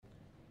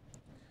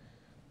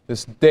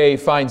This day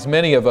finds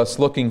many of us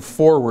looking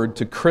forward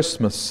to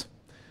Christmas,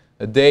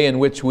 a day in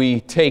which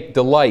we take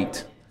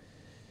delight.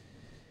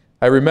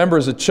 I remember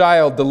as a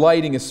child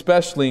delighting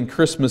especially in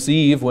Christmas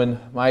Eve when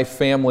my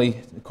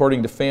family,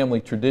 according to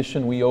family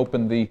tradition, we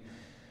opened the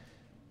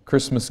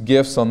Christmas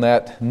gifts on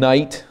that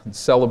night and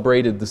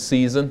celebrated the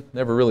season.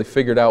 Never really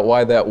figured out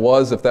why that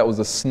was, if that was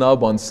a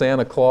snub on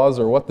Santa Claus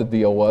or what the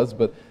deal was,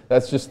 but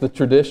that's just the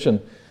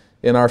tradition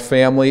in our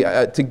family.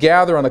 To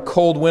gather on a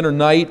cold winter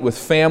night with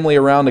family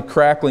around a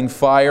crackling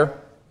fire,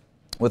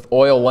 with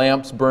oil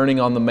lamps burning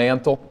on the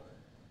mantle,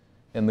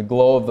 and the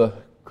glow of the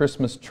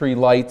Christmas tree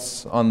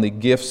lights on the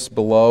gifts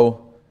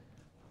below.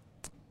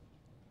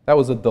 That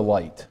was a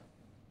delight.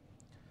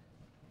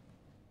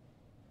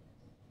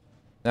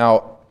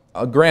 Now,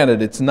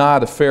 granted, it's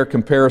not a fair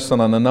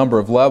comparison on a number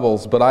of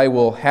levels, but I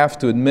will have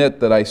to admit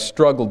that I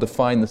struggled to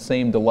find the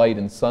same delight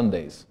in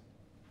Sundays.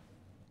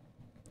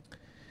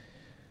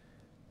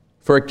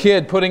 For a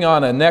kid, putting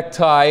on a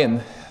necktie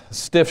and a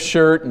stiff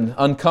shirt and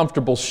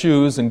uncomfortable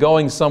shoes and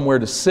going somewhere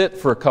to sit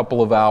for a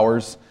couple of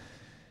hours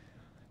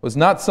was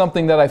not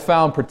something that I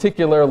found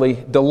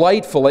particularly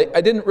delightful.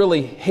 I didn't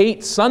really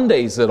hate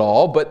Sundays at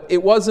all, but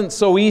it wasn't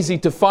so easy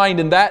to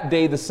find in that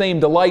day the same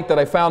delight that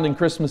I found in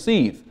Christmas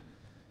Eve.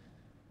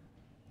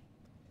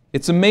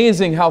 It's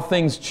amazing how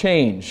things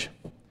change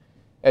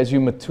as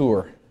you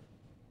mature.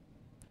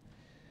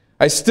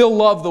 I still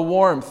love the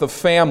warmth of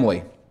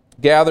family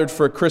gathered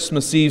for a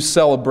Christmas Eve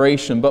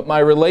celebration, but my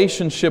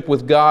relationship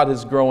with God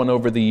has grown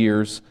over the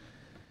years,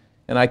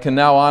 and I can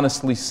now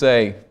honestly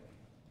say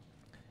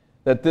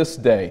that this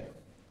day,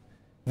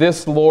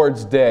 this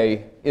Lord's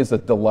Day, is a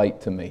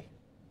delight to me.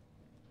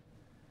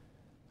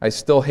 I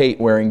still hate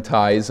wearing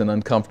ties and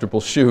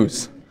uncomfortable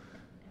shoes,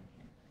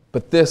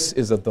 but this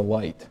is a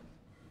delight.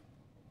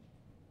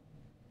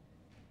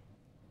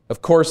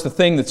 Of course, the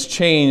thing that's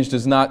changed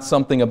is not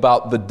something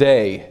about the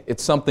day.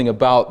 It's something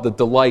about the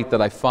delight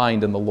that I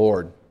find in the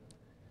Lord.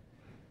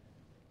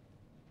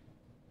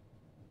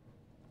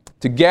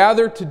 To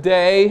gather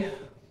today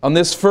on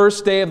this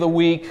first day of the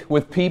week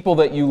with people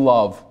that you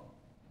love.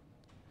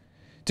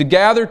 To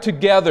gather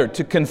together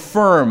to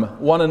confirm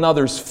one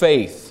another's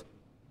faith.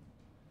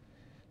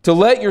 To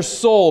let your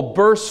soul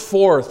burst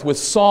forth with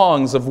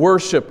songs of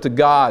worship to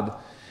God.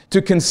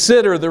 To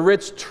consider the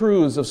rich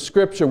truths of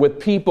Scripture with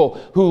people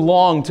who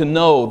long to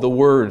know the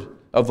Word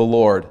of the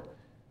Lord.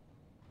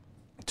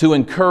 To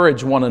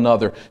encourage one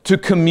another, to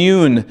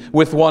commune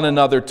with one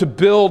another, to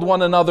build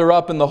one another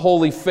up in the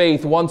holy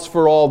faith once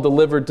for all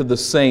delivered to the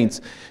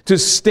saints. To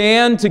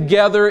stand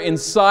together in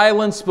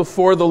silence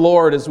before the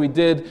Lord as we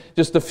did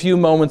just a few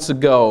moments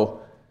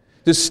ago.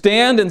 To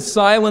stand in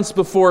silence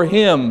before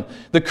Him,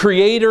 the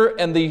Creator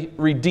and the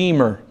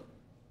Redeemer.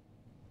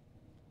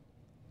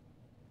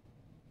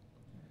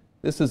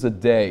 This is a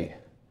day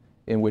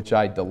in which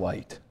I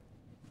delight.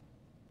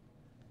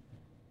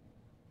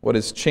 What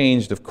has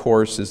changed, of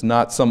course, is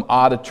not some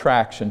odd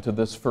attraction to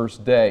this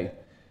first day.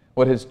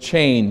 What has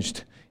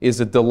changed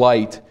is a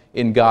delight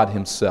in God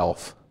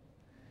Himself.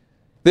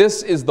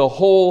 This is the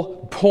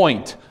whole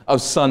point of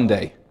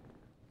Sunday.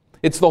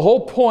 It's the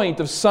whole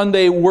point of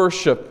Sunday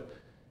worship.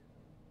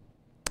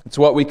 It's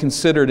what we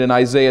considered in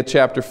Isaiah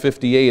chapter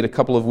 58 a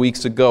couple of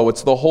weeks ago.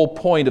 It's the whole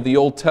point of the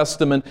Old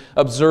Testament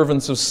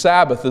observance of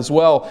Sabbath as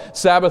well.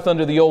 Sabbath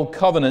under the Old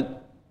Covenant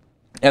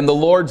and the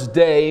Lord's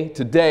Day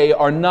today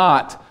are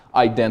not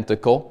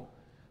identical,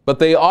 but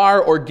they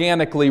are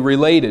organically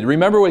related.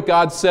 Remember what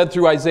God said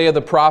through Isaiah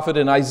the prophet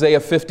in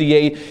Isaiah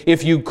 58,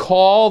 if you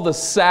call the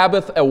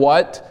Sabbath a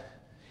what?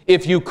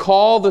 If you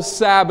call the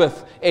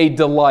Sabbath a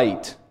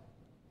delight,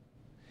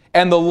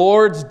 and the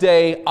Lord's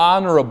day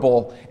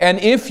honorable, and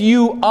if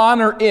you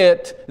honor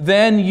it,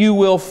 then you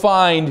will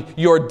find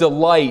your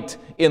delight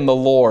in the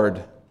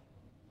Lord.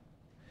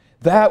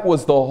 That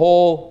was the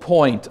whole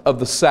point of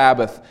the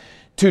Sabbath,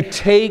 to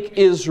take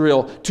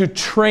Israel, to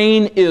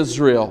train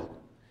Israel,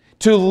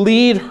 to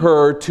lead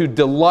her to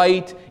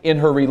delight in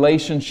her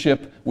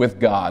relationship with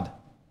God.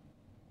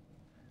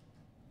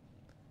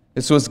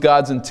 This was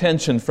God's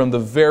intention from the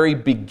very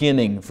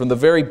beginning, from the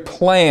very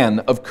plan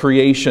of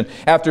creation.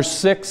 After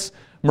 6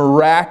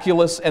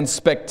 miraculous and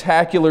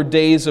spectacular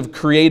days of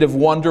creative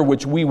wonder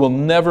which we will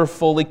never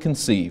fully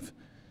conceive,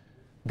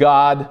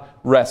 God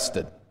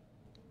rested.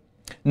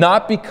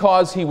 Not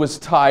because He was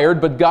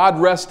tired, but God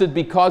rested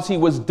because He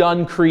was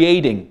done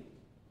creating.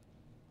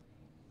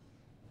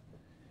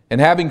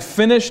 And having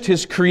finished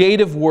His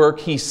creative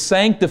work, He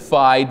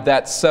sanctified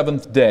that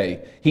 7th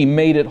day. He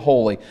made it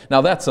holy.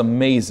 Now that's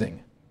amazing.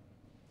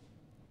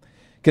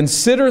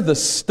 Consider the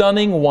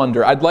stunning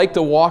wonder. I'd like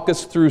to walk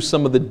us through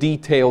some of the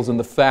details and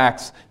the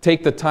facts.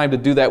 Take the time to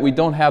do that. We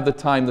don't have the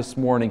time this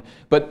morning.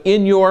 But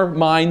in your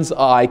mind's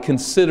eye,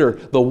 consider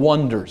the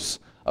wonders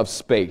of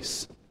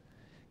space.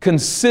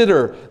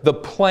 Consider the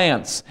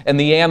plants and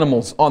the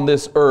animals on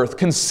this earth.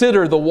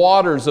 Consider the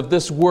waters of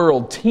this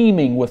world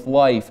teeming with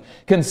life.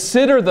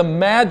 Consider the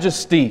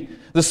majesty,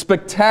 the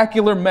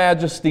spectacular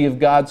majesty of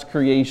God's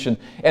creation.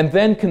 And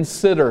then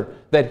consider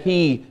that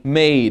He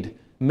made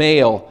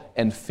male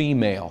and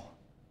female.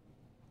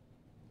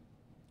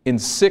 in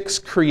 6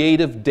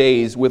 creative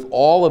days with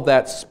all of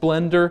that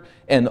splendor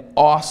and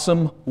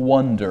awesome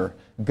wonder,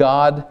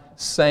 God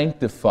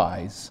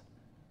sanctifies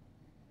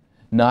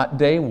not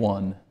day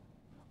 1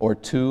 or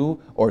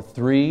 2 or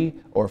 3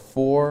 or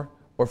 4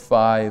 or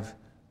 5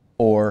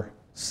 or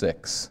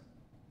 6.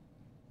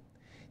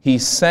 He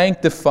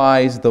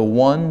sanctifies the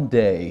one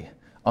day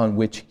on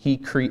which He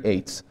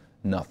creates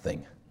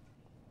nothing.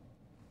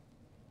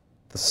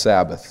 The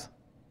Sabbath.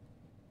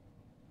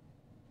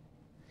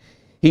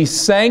 He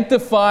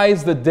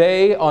sanctifies the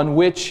day on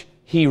which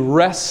He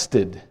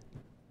rested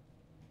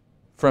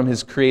from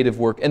His creative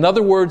work. In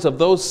other words, of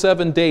those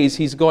 7 days,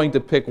 He's going to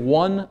pick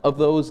one of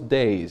those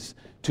days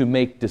to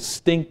make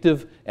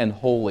distinctive and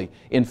holy.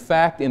 In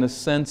fact, in a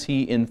sense,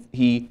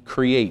 He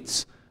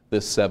creates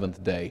this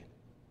 7th day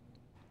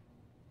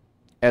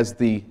as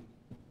the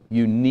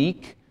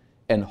unique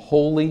and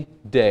holy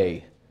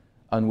day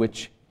on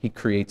which He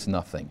creates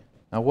nothing.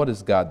 Now, what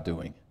is God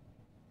doing?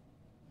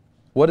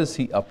 What is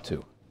He up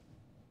to?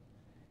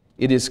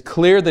 It is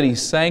clear that He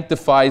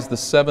sanctifies the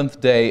 7th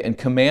day and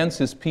commands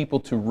His people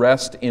to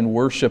rest in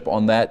worship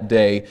on that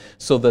day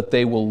so that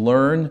they will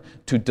learn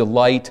to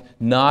delight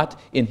not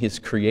in His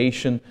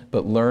creation,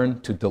 but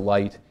learn to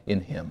delight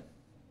in Him.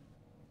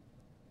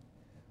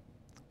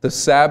 The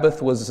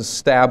Sabbath was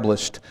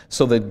established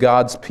so that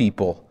God's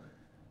people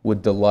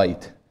would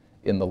delight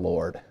in the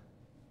Lord.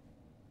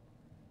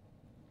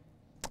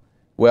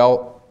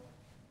 Well,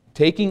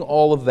 taking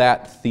all of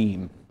that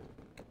theme,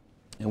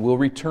 and we'll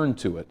return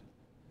to it,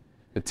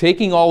 but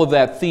taking all of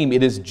that theme,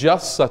 it is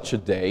just such a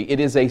day. It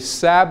is a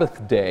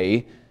Sabbath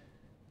day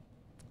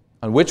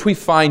on which we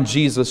find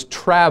Jesus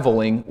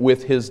traveling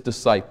with His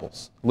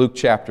disciples. Luke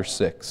chapter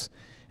 6.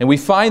 And we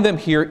find them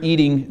here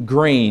eating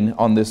grain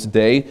on this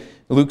day.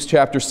 Luke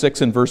chapter 6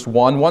 and verse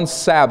 1. One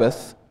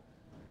Sabbath,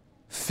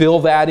 fill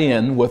that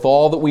in with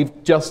all that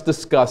we've just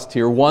discussed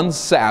here. One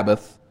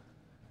Sabbath,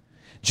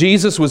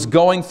 Jesus was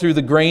going through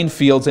the grain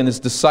fields, and His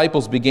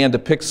disciples began to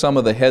pick some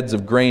of the heads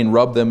of grain,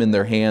 rub them in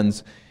their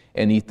hands,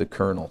 and eat the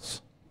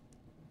kernels.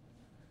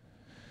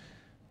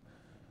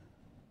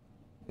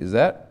 Is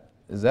that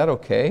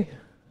okay?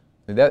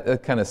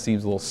 That kind of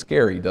seems a little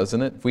scary,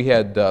 doesn't it? If we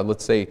had,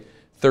 let's say,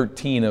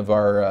 13 of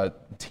our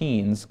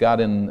teens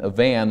got in a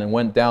van and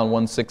went down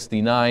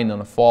 169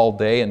 on a fall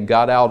day and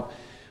got out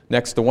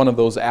next to one of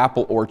those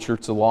apple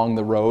orchards along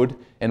the road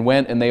and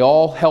went and they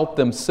all helped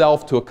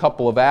themselves to a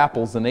couple of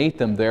apples and ate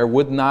them there,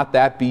 would not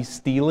that be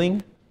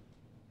stealing?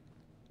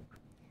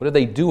 What are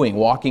they doing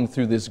walking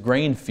through this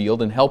grain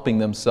field and helping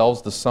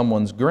themselves to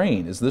someone's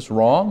grain? Is this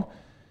wrong?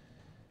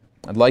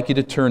 I'd like you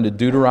to turn to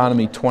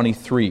Deuteronomy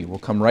 23. We'll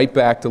come right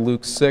back to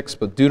Luke 6,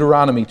 but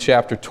Deuteronomy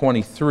chapter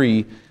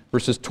 23,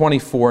 verses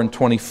 24 and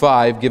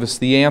 25 give us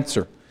the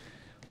answer.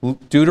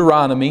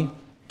 Deuteronomy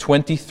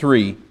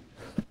 23,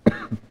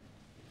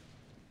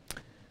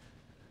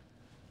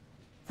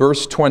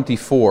 verse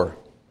 24.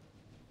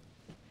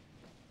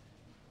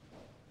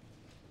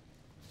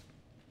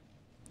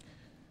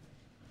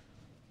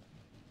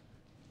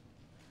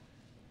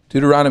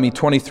 Deuteronomy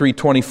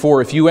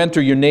 23:24, if you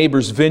enter your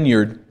neighbor's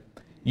vineyard,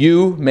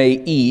 you may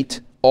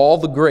eat all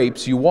the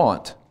grapes you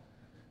want,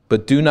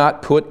 but do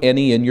not put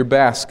any in your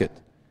basket.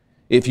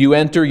 If you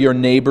enter your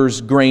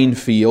neighbor's grain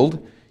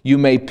field, you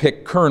may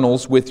pick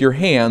kernels with your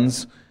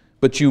hands,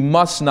 but you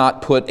must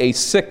not put a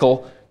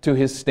sickle to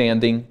his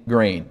standing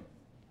grain.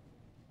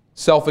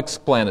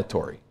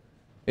 Self-explanatory.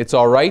 It's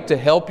all right to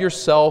help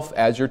yourself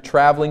as you're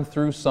traveling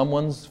through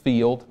someone's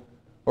field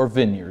or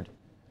vineyard,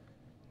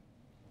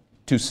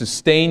 to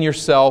sustain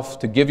yourself,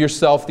 to give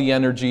yourself the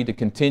energy to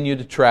continue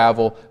to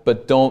travel,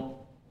 but don't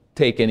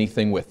take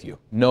anything with you.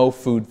 No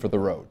food for the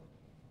road.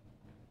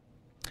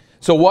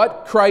 So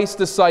what Christ's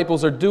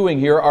disciples are doing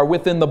here are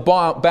within the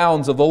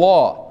bounds of the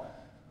law.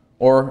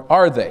 Or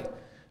are they?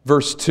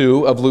 Verse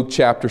 2 of Luke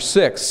chapter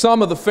 6.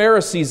 Some of the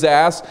Pharisees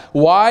asked,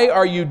 why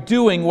are you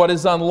doing what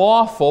is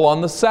unlawful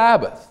on the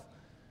Sabbath?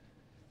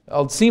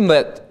 Well, it seemed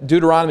that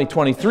Deuteronomy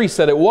 23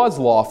 said it was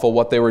lawful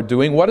what they were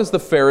doing. What is the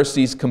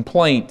Pharisees'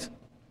 complaint?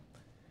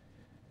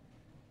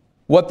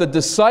 What the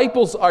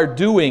disciples are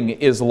doing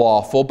is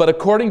lawful, but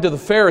according to the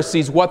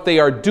Pharisees, what they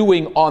are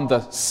doing on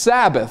the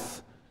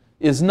Sabbath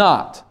is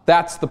not.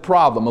 That's the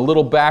problem. A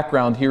little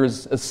background here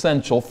is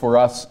essential for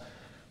us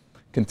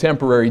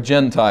contemporary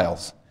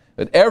Gentiles.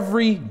 That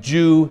every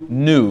Jew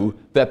knew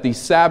that the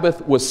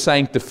Sabbath was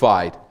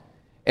sanctified.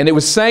 And it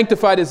was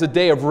sanctified as a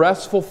day of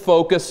restful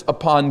focus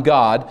upon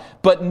God,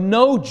 but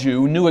no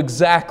Jew knew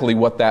exactly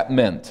what that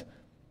meant.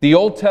 The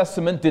Old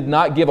Testament did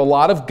not give a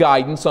lot of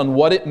guidance on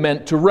what it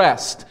meant to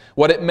rest,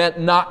 what it meant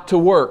not to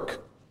work.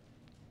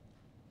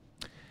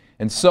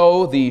 And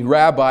so the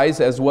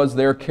rabbis, as was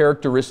their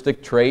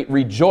characteristic trait,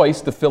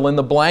 rejoiced to fill in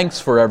the blanks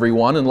for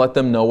everyone and let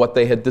them know what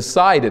they had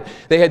decided.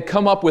 They had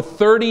come up with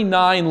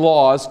 39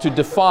 laws to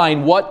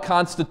define what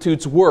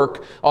constitutes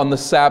work on the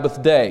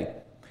Sabbath day.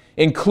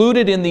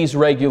 Included in these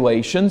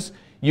regulations,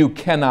 you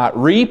cannot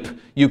reap,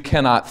 you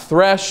cannot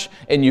thresh,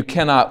 and you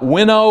cannot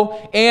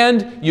winnow,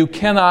 and you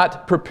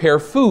cannot prepare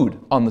food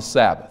on the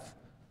Sabbath.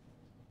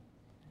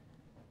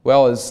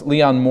 Well, as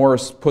Leon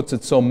Morris puts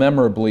it so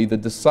memorably, the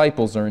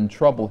disciples are in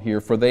trouble here,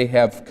 for they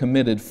have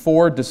committed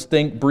 4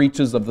 distinct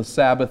breaches of the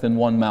Sabbath in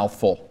one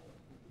mouthful.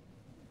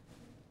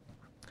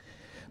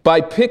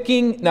 By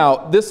picking,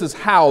 now this is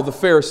how the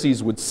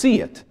Pharisees would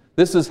see it.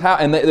 This is how,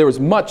 and there was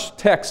much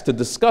text to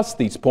discuss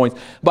these points.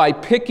 By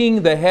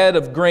picking the head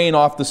of grain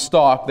off the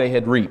stalk they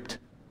had reaped.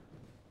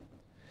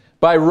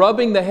 By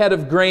rubbing the head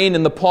of grain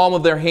in the palm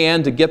of their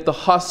hand to get the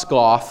husk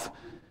off,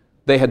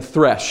 they had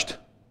threshed.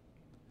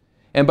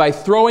 And by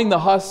throwing the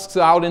husks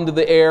out into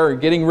the air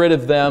and getting rid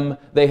of them,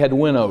 they had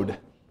winnowed.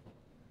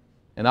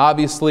 And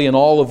obviously in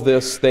all of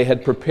this, they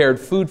had prepared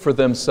food for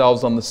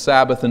themselves on the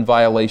Sabbath in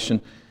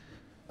violation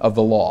of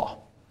the law.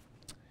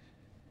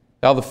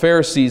 Now the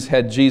Pharisees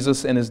had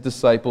Jesus and his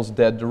disciples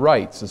dead to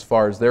rights. As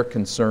far as they're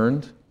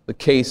concerned, the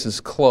case is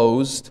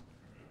closed.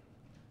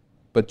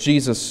 But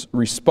Jesus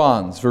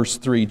responds, verse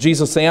 3,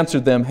 Jesus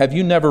answered them, "Have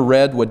you never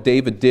read what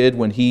David did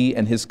when he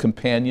and his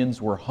companions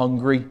were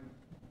hungry?"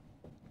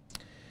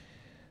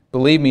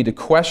 Believe me, to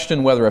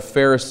question whether a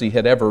Pharisee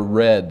had ever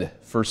read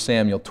 1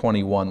 Samuel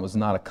 21 was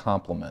not a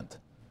compliment.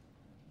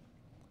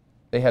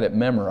 They had it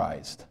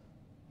memorized.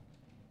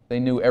 They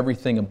knew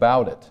everything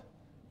about it.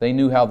 They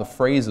knew how the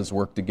phrases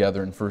worked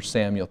together in 1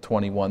 Samuel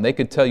 21. They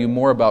could tell you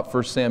more about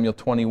 1 Samuel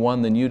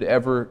 21 than you'd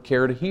ever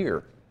care to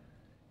hear.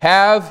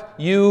 Have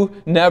you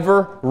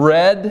never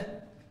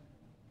read?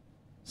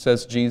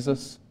 Says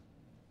Jesus.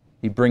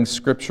 He brings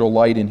scriptural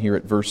light in here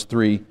at verse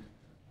 3,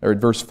 or at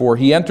verse 4.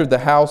 He entered the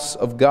house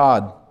of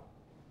God.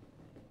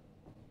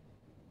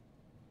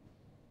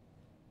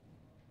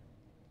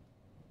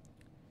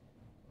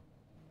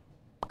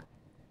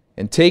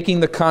 And taking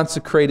the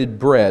consecrated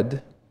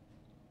bread,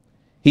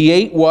 he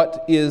ate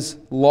what is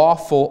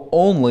lawful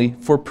only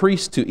for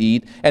priests to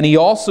eat, and he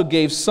also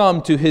gave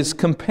some to his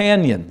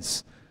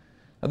companions.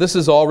 Now, this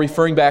is all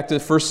referring back to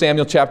 1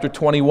 Samuel chapter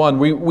 21.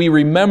 We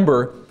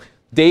remember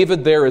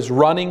David there is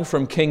running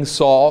from King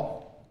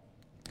Saul.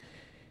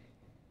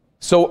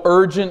 So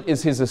urgent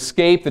is his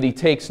escape that he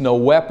takes no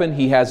weapon,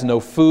 he has no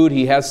food,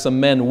 he has some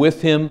men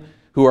with him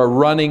who are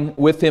running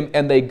with him,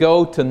 and they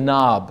go to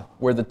Nob,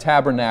 where the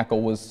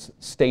tabernacle was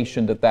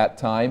stationed at that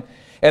time.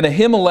 And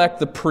Ahimelech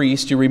the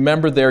priest, you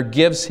remember there,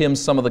 gives him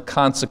some of the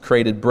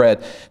consecrated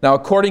bread. Now,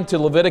 according to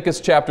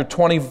Leviticus chapter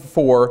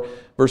 24,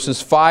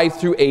 verses 5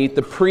 through 8,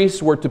 the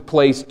priests were to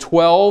place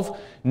 12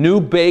 new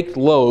baked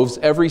loaves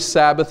every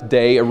Sabbath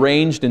day,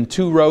 arranged in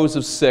 2 rows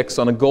of 6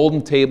 on a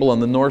golden table on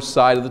the north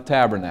side of the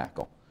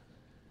tabernacle.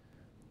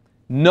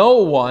 No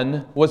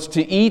one was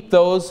to eat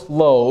those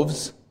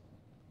loaves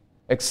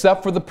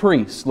except for the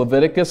priests.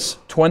 Leviticus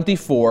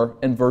 24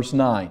 and verse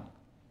 9.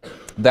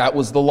 That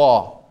was the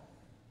law.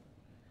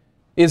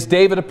 Is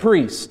David a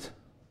priest?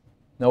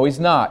 No, he's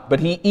not.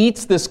 But he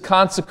eats this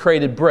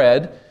consecrated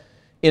bread,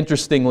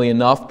 interestingly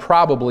enough,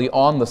 probably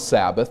on the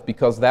Sabbath,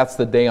 because that's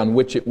the day on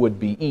which it would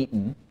be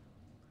eaten.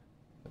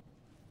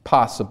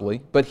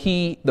 Possibly. But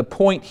the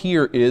point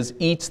here is,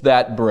 eats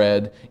that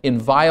bread in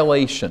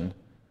violation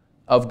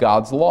of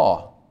God's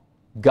law.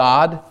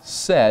 God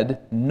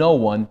said no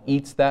one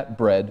eats that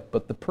bread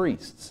but the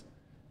priests.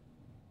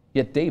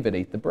 Yet David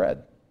ate the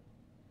bread.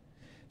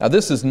 Now,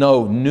 this is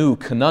no new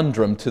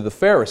conundrum to the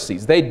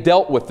Pharisees. They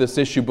dealt with this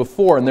issue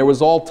before, and there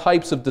was all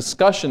types of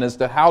discussion as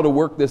to how to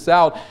work this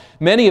out.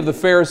 Many of the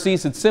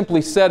Pharisees had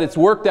simply said, it's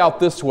worked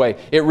out this way.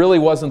 It really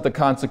wasn't the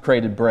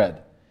consecrated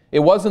bread. It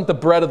wasn't the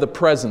bread of the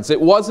presence.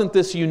 It wasn't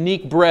this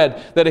unique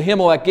bread that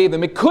Ahimelech gave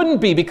them. It couldn't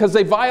be, because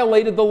they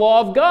violated the law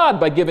of God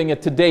by giving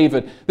it to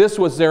David. This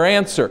was their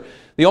answer.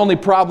 The only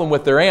problem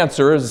with their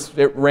answer is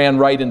it ran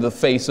right into the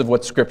face of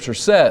what Scripture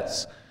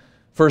says.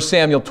 1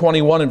 Samuel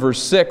 21 and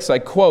verse 6, I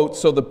quote,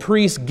 "So the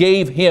priest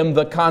gave him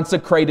the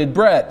consecrated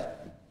bread."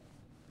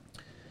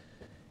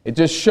 It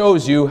just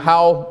shows you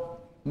how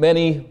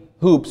many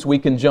hoops we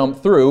can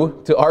jump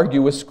through to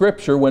argue with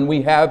Scripture when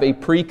we have a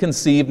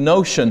preconceived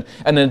notion,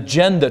 an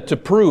agenda to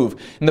prove.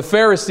 And the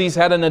Pharisees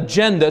had an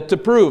agenda to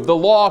prove. The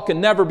law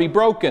can never be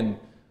broken.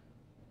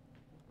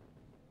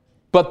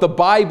 But the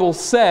Bible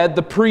said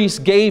the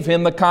priest gave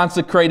him the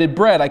consecrated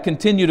bread. I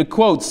continue to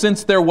quote,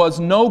 "Since there was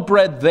no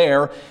bread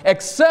there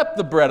except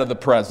the bread of the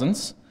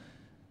presence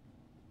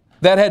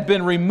that had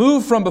been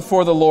removed from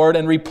before the Lord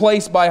and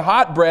replaced by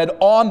hot bread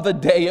on the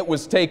day it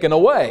was taken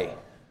away."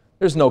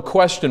 There's no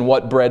question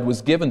what bread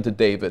was given to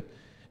David.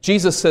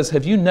 Jesus says,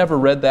 have you never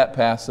read that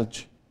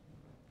passage?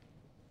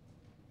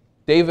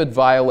 David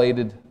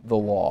violated the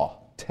law,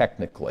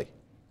 technically.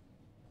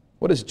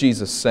 What is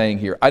Jesus saying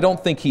here? I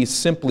don't think he's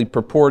simply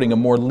purporting a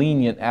more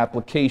lenient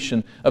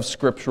application of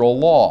scriptural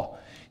law.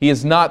 He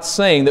is not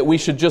saying that we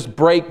should just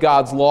break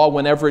God's law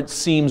whenever it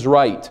seems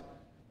right.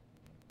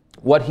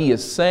 What he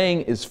is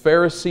saying is,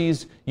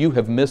 Pharisees, you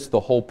have missed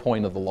the whole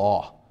point of the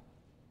law.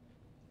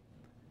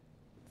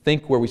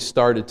 Think where we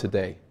started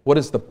today. What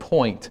is the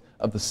point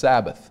of the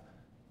Sabbath?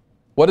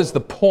 What is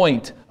the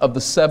point of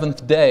the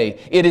seventh day?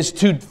 It is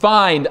to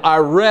find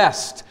our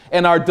rest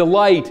and our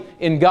delight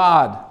in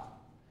God.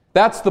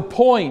 That's the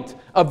point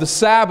of the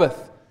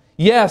Sabbath.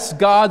 Yes,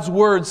 God's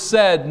word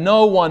said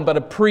no one but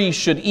a priest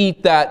should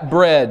eat that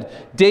bread.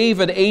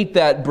 David ate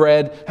that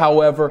bread,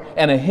 however,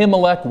 and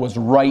Ahimelech was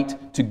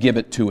right to give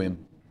it to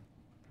him.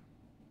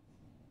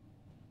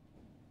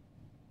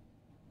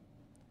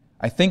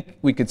 I think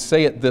we could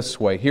say it this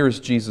way. Here's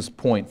Jesus'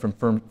 point from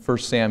 1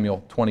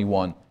 Samuel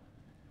 21.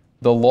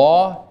 The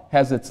law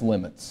has its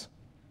limits.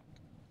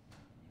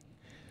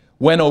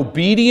 When the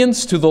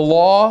obedience to the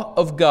law,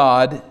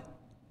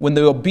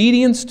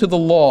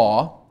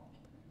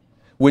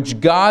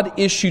 which God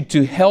issued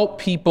to help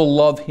people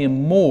love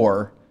Him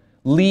more,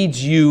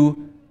 leads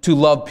you to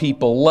love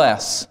people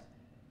less,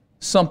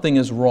 something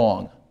is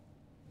wrong.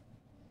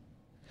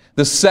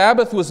 The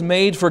Sabbath was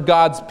made for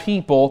God's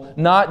people,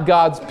 not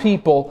God's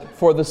people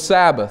for the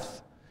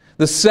Sabbath.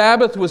 The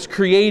Sabbath was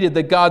created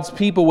that God's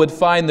people would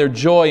find their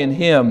joy in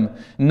Him,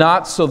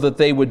 not so that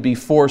they would be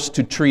forced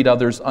to treat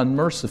others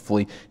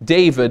unmercifully.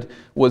 David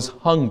was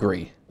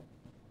hungry.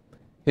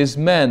 His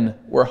men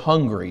were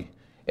hungry,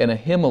 and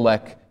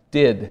Ahimelech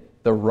did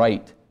the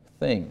right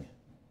thing.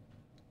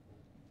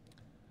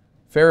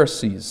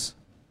 Pharisees,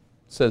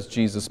 says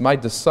Jesus, my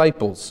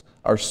disciples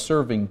are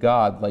serving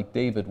God like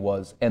David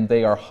was, and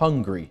they are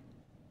hungry.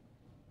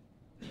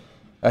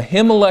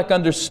 Ahimelech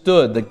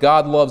understood that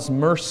God loves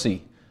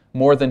mercy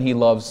more than He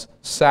loves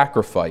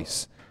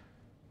sacrifice.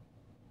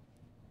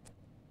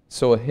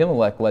 So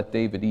Ahimelech let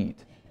David eat.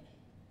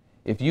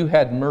 If you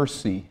had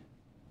mercy,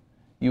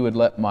 you would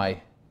let my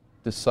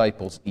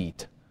disciples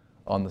eat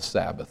on the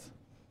Sabbath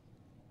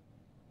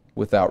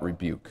without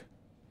rebuke.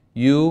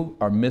 You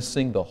are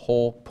missing the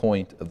whole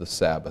point of the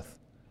Sabbath.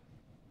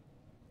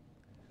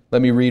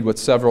 Let me read what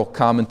several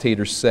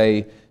commentators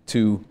say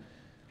to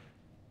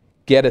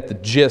get at the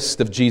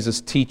gist of Jesus'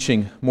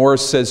 teaching.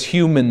 Morris says,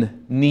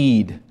 human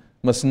need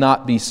must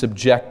not be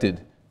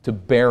subjected to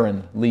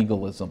barren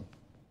legalism.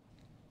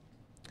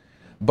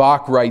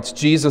 Bach writes,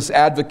 Jesus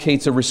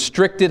advocates a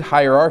restricted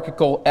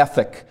hierarchical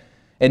ethic,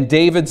 and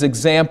David's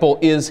example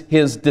is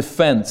his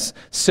defense.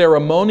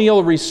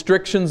 Ceremonial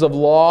restrictions of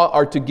law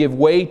are to give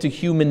way to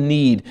human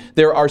need.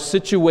 There are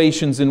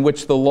situations in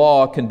which the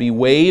law can be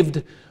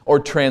waived or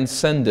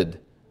transcended.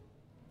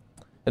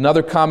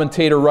 Another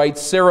commentator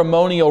writes,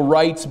 ceremonial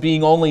rites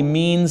being only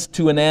means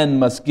to an end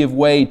must give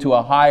way to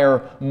a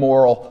higher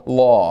moral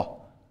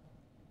law.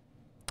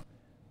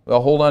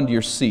 Well, hold on to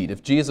your seat.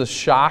 If Jesus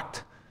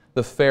shocked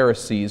the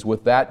Pharisees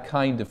with that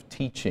kind of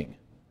teaching,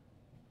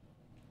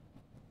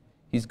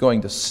 He's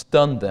going to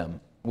stun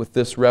them with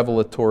this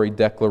revelatory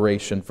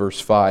declaration,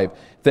 verse 5.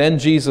 Then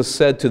Jesus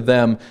said to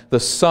them, the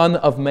Son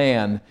of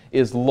Man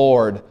is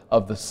Lord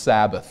of the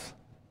Sabbath.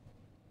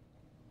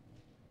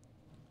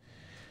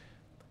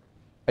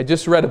 I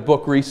just read a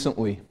book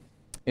recently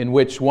in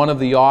which one of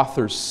the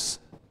authors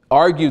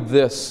argued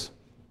this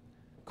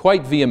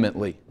quite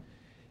vehemently.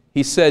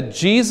 He said,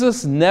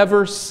 Jesus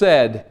never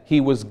said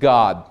He was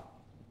God.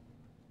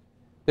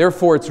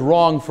 Therefore, it's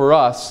wrong for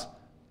us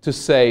to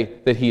say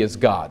that He is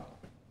God.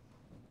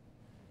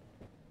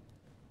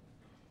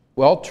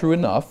 Well, true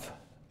enough.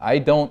 I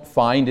don't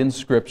find in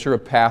Scripture a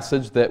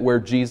passage where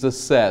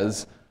Jesus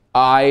says,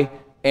 I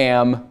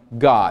am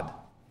God.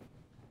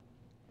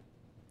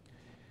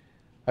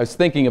 I was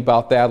thinking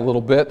about that a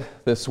little bit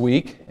this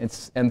week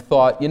and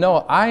thought,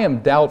 I am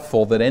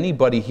doubtful that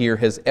anybody here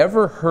has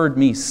ever heard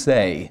me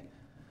say,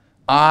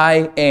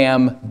 I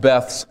am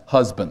Beth's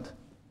husband.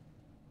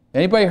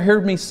 Anybody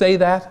heard me say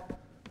that?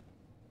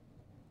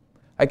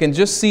 I can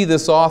just see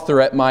this author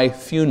at my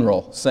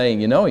funeral saying,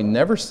 he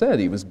never said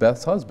he was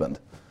Beth's husband.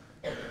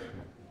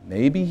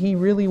 Maybe he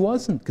really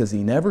wasn't, because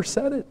he never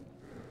said it.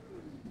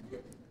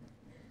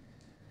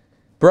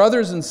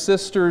 Brothers and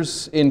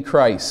sisters in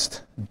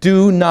Christ,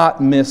 do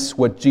not miss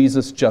what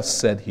Jesus just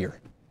said here.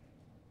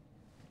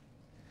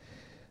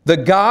 The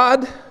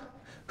God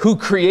who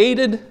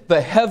created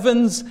the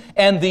heavens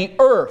and the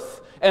earth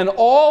and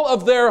all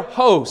of their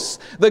hosts,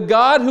 the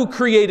God who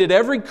created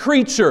every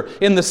creature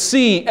in the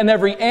sea and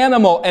every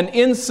animal and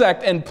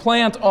insect and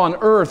plant on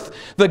earth,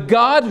 the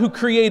God who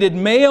created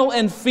male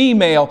and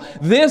female,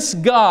 this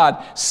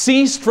God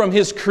ceased from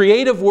His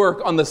creative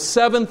work on the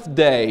seventh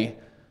day.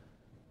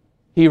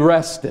 He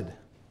rested.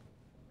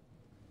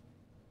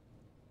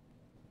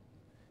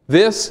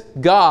 This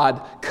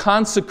God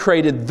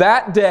consecrated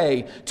that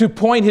day to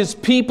point His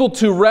people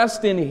to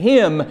rest in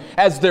Him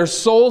as their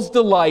soul's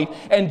delight.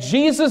 And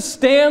Jesus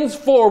stands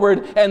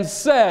forward and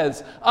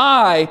says,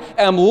 I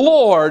am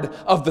Lord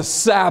of the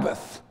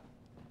Sabbath.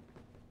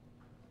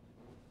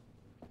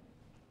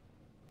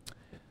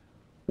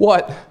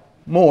 What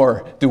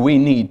more do we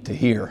need to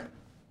hear?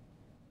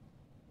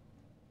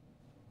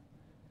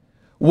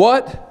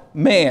 What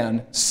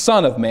man,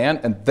 Son of Man,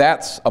 and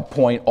that's a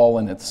point all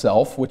in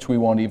itself, which we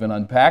won't even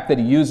unpack, that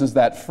He uses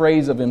that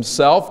phrase of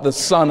Himself, the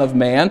Son of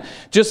Man,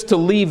 just to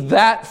leave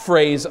that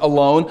phrase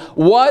alone.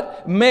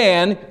 What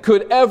man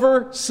could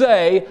ever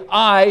say,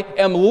 I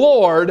am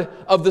Lord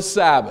of the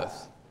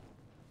Sabbath?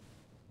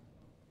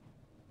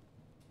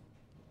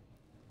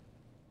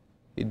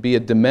 He'd be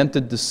a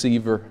demented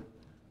deceiver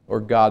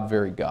or God,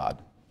 very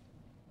God.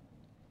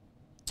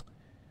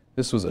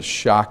 This was a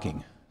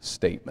shocking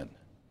statement.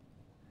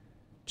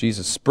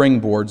 Jesus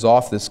springboards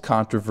off this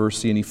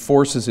controversy and he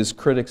forces his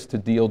critics to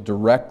deal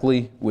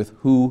directly with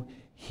who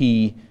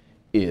he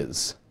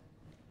is.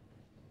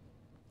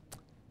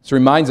 This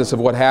reminds us of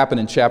what happened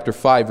in chapter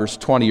 5, verse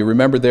 20. You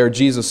remember there,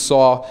 Jesus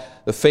saw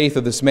the faith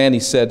of this man. He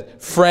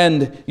said,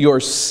 "Friend,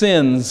 your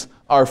sins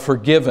are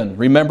forgiven."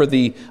 Remember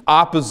the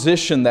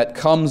opposition that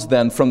comes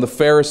then from the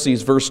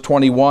Pharisees, verse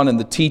 21, and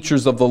the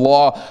teachers of the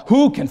law.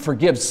 Who can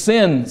forgive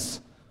sins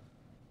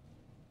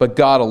but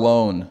God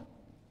alone?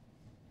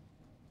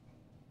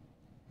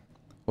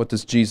 What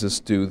does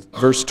Jesus do?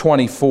 Verse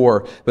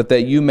 24, "But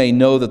that you may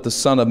know that the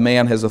Son of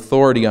Man has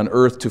authority on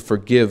earth to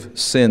forgive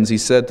sins. He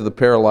said to the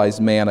paralyzed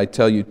man, I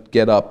tell you,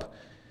 get up,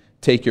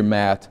 take your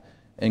mat,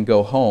 and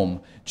go home."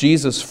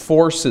 Jesus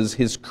forces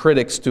his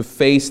critics to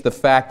face the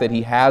fact that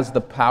he has the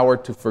power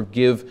to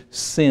forgive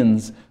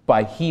sins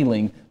by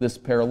healing this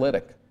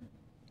paralytic.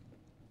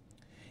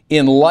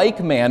 In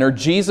like manner,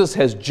 Jesus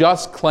has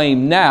just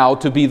claimed now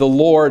to be the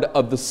Lord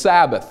of the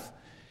Sabbath.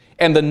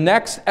 And the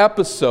next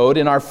episode,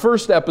 in our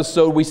first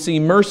episode, we see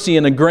mercy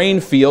in a grain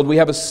field. We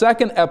have a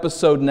second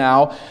episode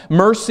now,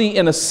 mercy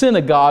in a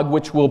synagogue,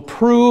 which will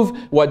prove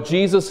what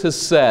Jesus has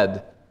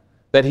said,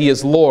 that he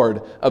is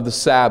Lord of the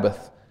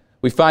Sabbath.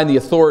 We find the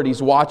authorities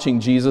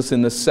watching Jesus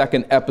in the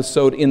second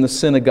episode in the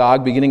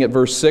synagogue, beginning at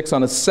verse 6.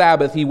 On a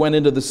Sabbath, he went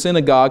into the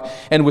synagogue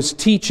and was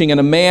teaching, and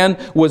a man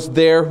was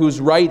there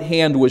whose right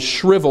hand was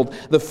shriveled.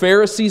 The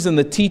Pharisees and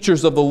the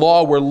teachers of the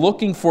law were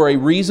looking for a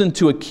reason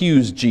to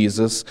accuse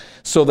Jesus,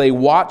 so they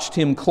watched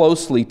him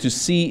closely to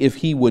see if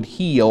he would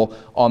heal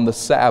on the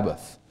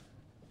Sabbath.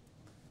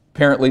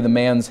 Apparently, the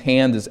man's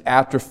hand is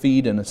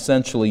atrophied and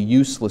essentially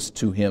useless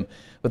to him.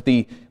 But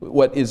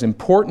what is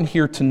important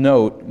here to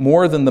note,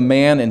 more than the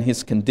man and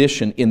his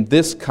condition in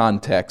this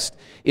context,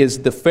 is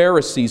the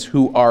Pharisees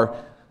who are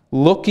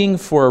looking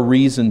for a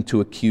reason to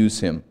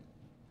accuse him.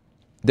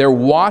 They're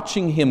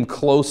watching him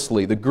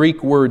closely. The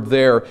Greek word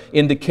there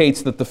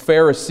indicates that the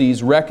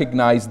Pharisees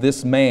recognize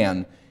this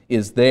man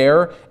is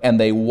there, and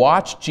they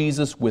watch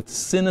Jesus with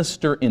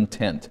sinister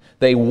intent.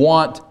 They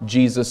want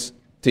Jesus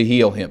to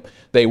heal him.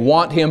 They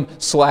want him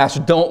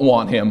 / don't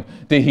want him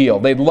to heal.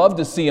 They'd love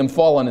to see him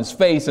fall on his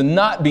face and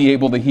not be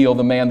able to heal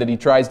the man that he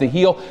tries to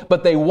heal,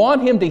 but they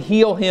want him to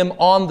heal him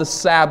on the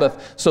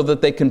Sabbath so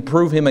that they can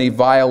prove him a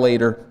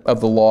violator of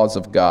the laws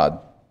of God.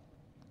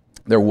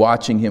 They're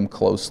watching him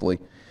closely.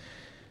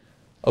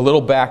 A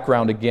little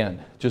background again,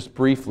 just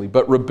briefly,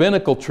 but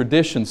rabbinical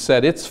tradition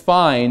said it's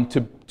fine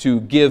to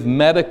give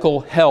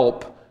medical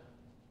help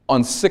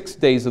on 6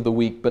 days of the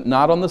week, but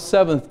not on the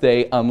seventh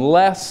day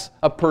unless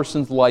a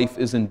person's life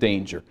is in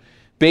danger.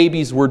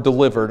 Babies were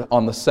delivered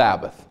on the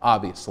Sabbath,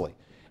 obviously,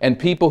 and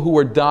people who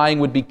were dying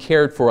would be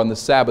cared for on the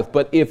Sabbath.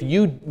 But if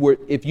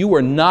you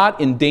were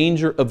not in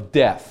danger of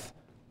death,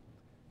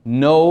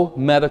 no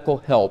medical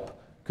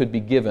help could be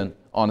given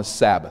on a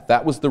Sabbath.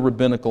 That was the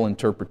rabbinical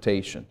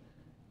interpretation.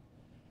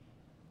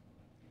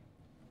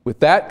 With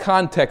that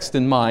context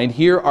in mind,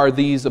 here are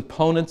these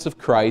opponents of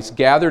Christ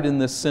gathered in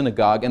this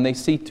synagogue, and they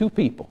see two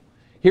people.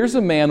 Here's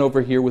a man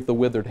over here with a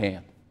withered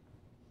hand.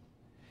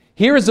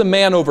 Here is a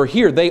man over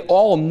here they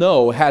all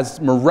know has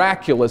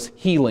miraculous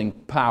healing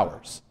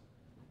powers.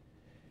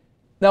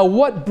 Now,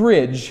 what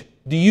bridge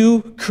do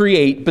you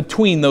create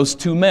between those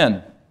two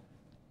men?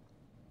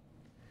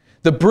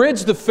 The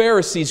bridge the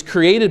Pharisees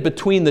created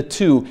between the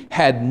two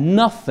had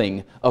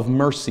nothing of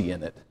mercy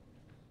in it.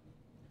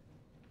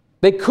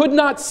 They could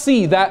not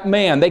see that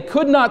man. They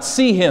could not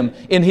see him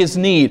in his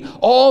need.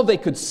 All they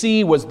could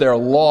see was their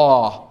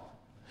law.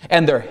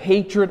 And their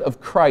hatred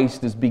of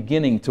Christ is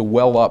beginning to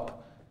well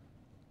up.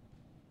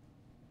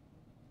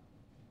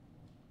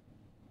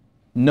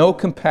 No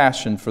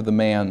compassion for the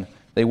man.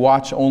 They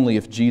watch only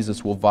if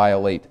Jesus will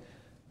violate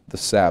the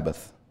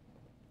Sabbath.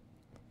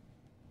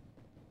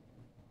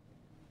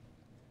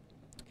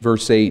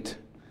 Verse 8,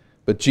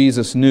 "But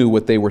Jesus knew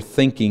what they were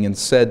thinking and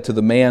said to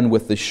the man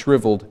with the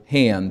shriveled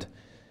hand,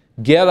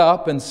 'Get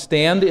up and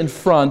stand in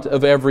front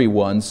of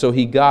everyone.' So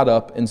he got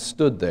up and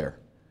stood there."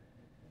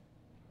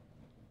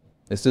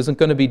 This isn't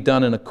going to be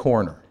done in a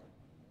corner.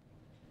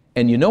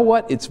 And you know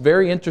what? It's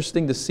very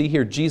interesting to see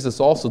here, Jesus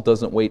also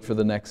doesn't wait for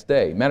the next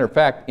day. Matter of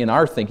fact, in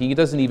our thinking, he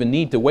doesn't even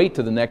need to wait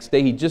till the next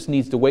day. He just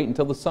needs to wait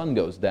until the sun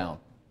goes down.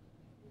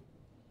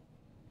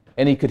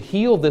 And he could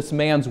heal this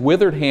man's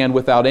withered hand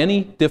without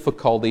any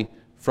difficulty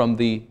from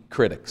the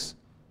critics.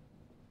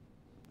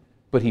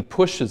 But he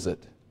pushes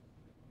it.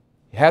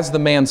 He has the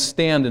man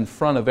stand in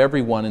front of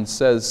everyone and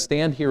says,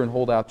 "Stand here and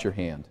hold out your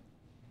hand."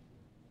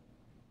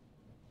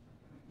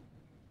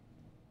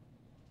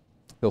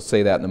 He'll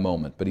say that in a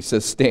moment, but he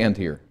says, "Stand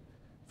here."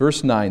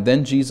 Verse 9,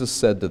 "Then Jesus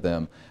said to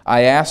them,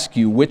 'I ask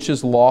you, which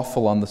is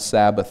lawful on the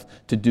Sabbath,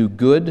 to do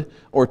good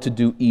or to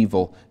do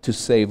evil, to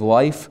save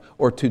life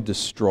or to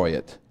destroy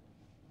it?'"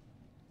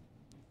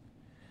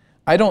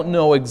 I don't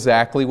know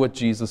exactly what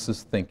Jesus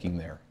is thinking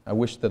there. I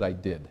wish that I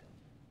did.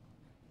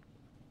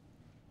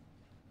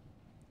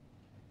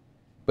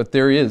 But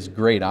there is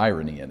great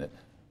irony in it.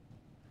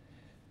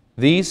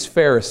 These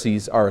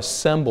Pharisees are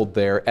assembled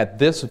there at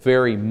this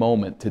very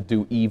moment to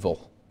do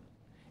evil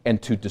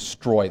and to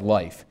destroy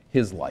life,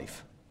 his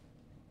life.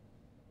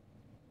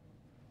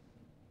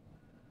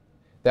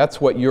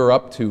 That's what you're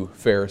up to,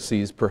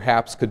 Pharisees,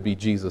 perhaps could be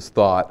Jesus'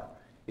 thought.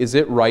 Is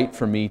it right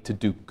for me to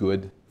do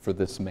good for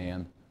this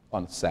man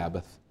on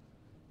Sabbath?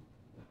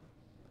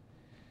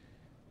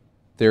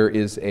 There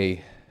is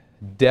a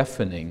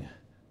deafening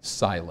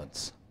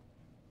silence.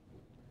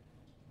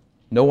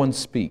 No one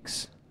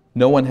speaks.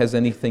 No one has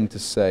anything to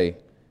say.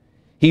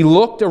 He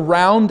looked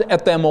around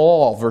at them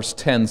all, verse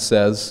 10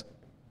 says.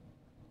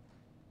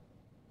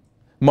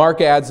 Mark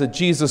adds that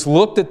Jesus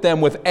looked at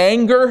them with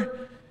anger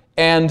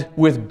and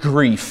with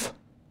grief.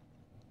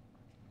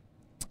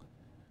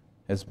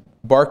 As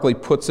Barclay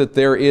puts it,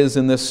 there is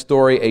in this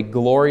story a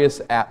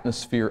glorious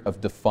atmosphere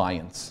of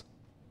defiance.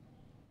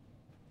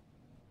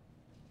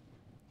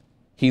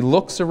 He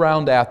looks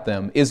around at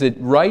them. Is it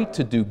right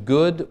to do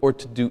good or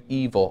to do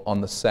evil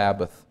on the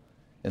Sabbath?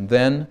 And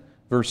then,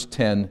 verse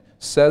 10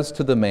 says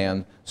to the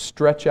man,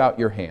 stretch out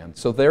your hand.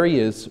 So there he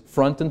is,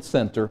 front and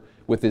center,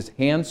 with his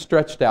hand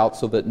stretched out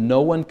so that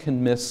no one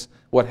can miss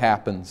what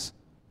happens.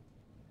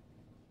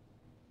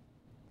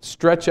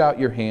 Stretch out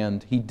your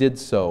hand. He did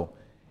so,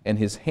 and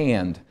his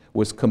hand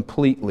was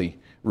completely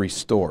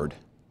restored.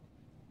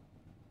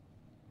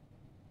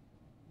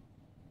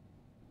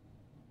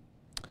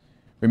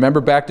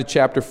 Remember back to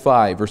chapter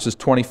 5, verses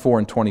 24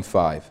 and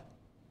 25.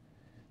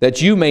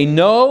 That you may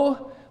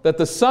know that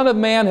the Son of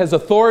Man has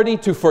authority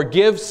to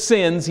forgive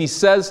sins, he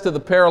says to the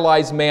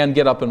paralyzed man,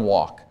 get up and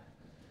walk.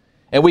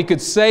 And we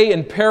could say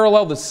in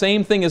parallel the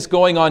same thing is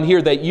going on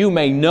here, that you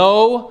may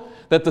know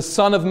that the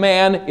Son of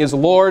Man is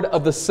Lord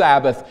of the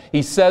Sabbath.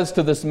 He says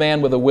to this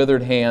man with a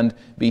withered hand,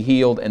 be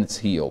healed, and it's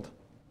healed.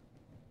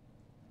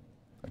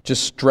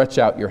 Just stretch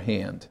out your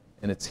hand,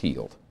 and it's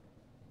healed.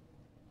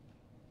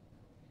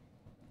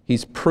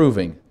 He's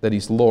proving that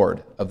he's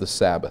Lord of the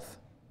Sabbath.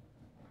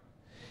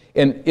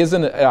 And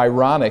isn't it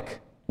ironic?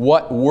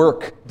 What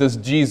work does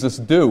Jesus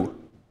do?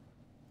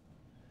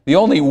 The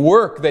only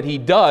work that he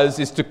does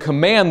is to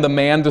command the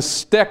man to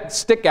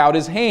stick out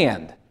his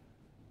hand.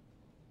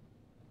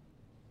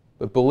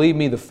 But believe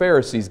me, the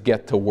Pharisees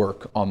get to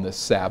work on this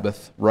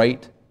Sabbath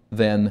right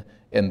then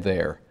and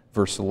there.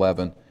 Verse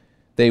 11,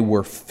 they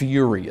were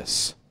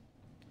furious.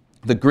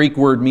 The Greek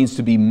word means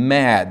to be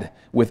mad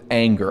with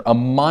anger, a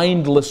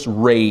mindless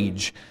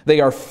rage. They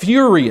are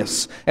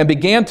furious and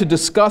began to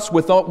discuss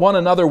with one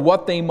another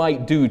what they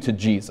might do to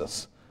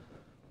Jesus.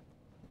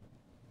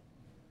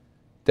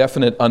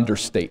 Definite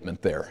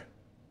understatement there.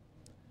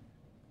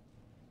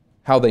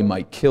 How they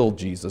might kill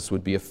Jesus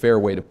would be a fair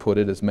way to put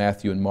it, as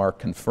Matthew and Mark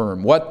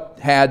confirm. What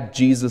had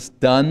Jesus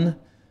done?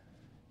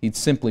 He'd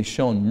simply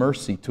shown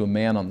mercy to a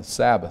man on the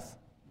Sabbath.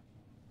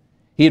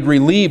 He had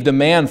relieved a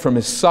man from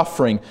his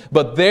suffering,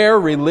 but their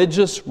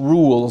religious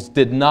rules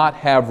did not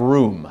have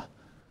room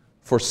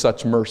for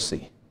such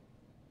mercy.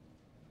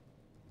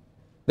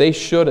 They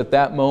should at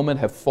that moment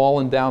have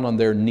fallen down on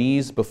their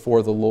knees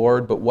before the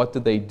Lord, but what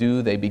did they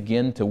do? They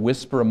begin to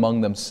whisper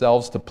among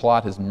themselves to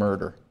plot his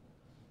murder.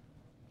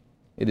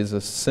 It is a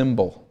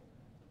symbol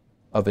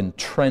of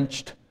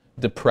entrenched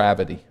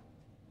depravity.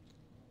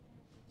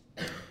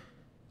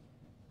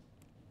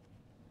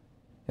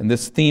 And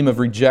this theme of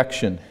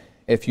rejection,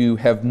 if you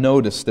have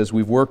noticed as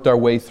we've worked our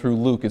way through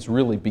Luke, is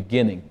really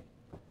beginning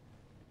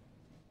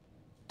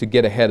to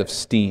get ahead of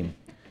steam.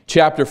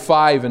 Chapter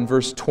 5 and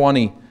verse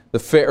 21, the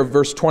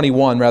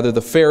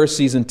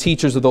Pharisees and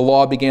teachers of the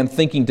law began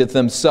thinking to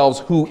themselves,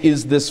 who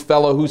is this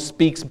fellow who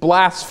speaks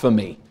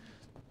blasphemy?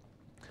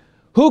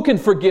 Who can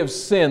forgive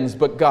sins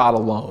but God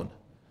alone?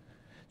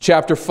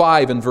 Chapter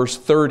 5 and verse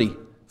 30.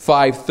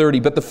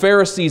 5:30. But the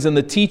Pharisees and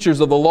the teachers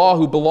of the law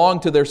who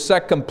belonged to their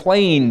sect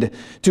complained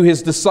to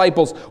his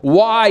disciples,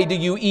 why do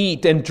you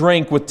eat and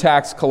drink with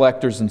tax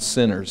collectors and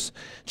sinners?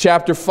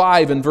 Chapter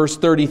 5 and verse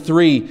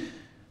 33.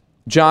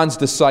 John's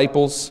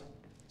disciples,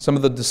 some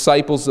of the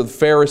disciples of the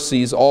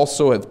Pharisees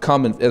also have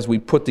come as we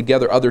put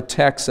together other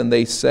texts, and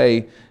they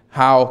say,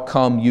 how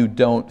come you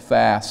don't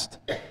fast?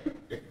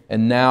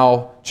 And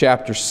now,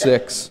 chapter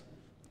 6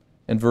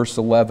 and verse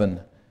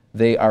 11,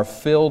 they are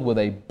filled with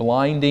a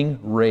blinding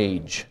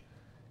rage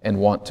and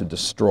want to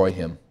destroy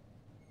him.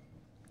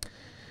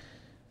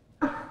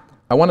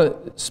 I want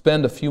to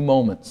spend a few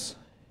moments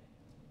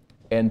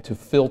and to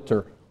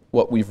filter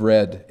what we've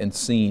read and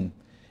seen.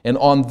 And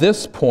on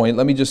this point,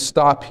 let me just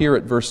stop here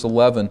at verse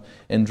 11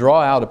 and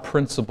draw out a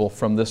principle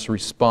from this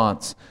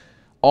response.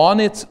 On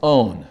its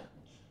own,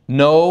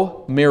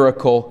 no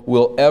miracle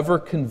will ever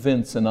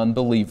convince an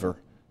unbeliever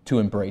to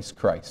embrace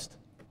Christ.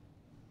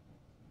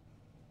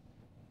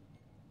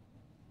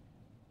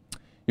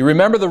 You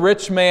remember the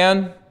rich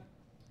man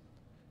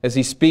as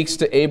he speaks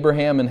to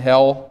Abraham in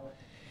hell?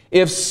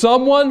 If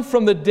someone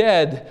from the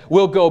dead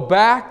will go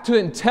back to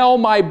and tell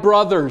my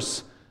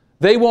brothers,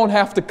 they won't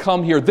have to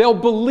come here. They'll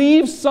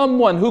believe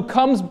someone who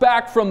comes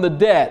back from the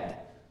dead.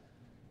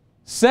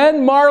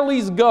 Send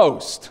Marley's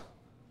ghost.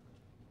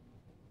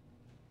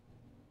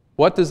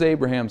 What does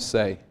Abraham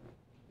say?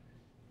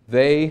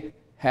 They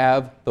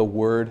have the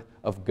Word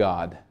of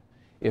God.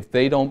 If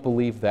they don't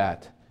believe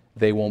that,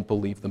 they won't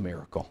believe the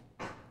miracle.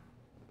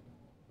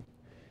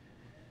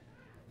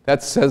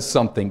 That says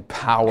something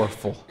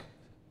powerful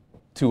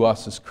to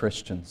us as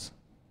Christians.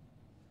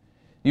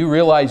 You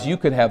realize you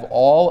could have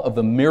all of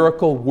the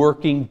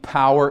miracle-working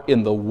power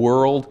in the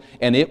world,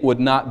 and it would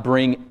not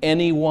bring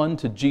anyone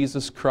to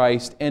Jesus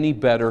Christ any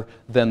better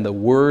than the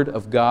Word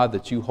of God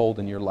that you hold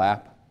in your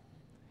lap.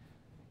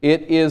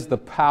 It is the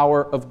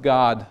power of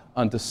God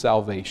unto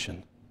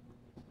salvation.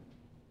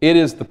 It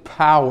is the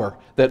power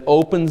that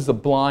opens the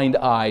blind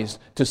eyes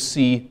to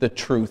see the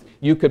truth.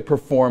 You could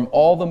perform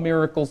all the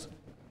miracles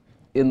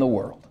in the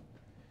world.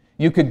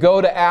 You could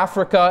go to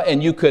Africa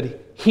and you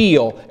could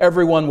heal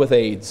everyone with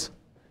AIDS.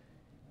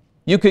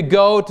 You could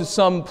go to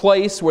some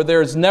place where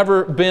there's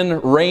never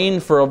been rain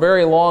for a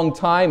very long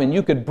time, and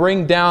you could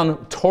bring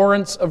down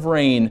torrents of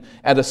rain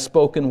at a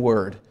spoken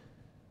word.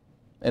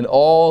 And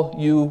all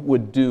you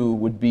would do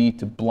would be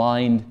to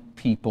blind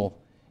people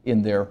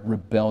in their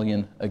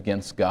rebellion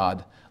against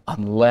God,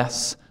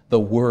 unless the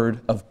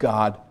Word of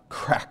God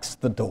cracks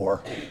the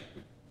door.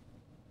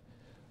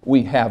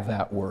 We have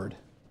that Word.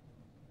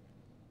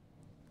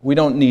 We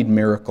don't need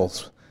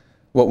miracles.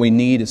 What we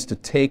need is to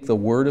take the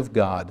Word of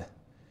God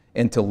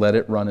and to let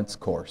it run its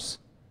course.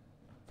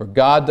 For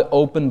God to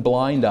open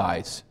blind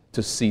eyes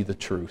to see the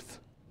truth.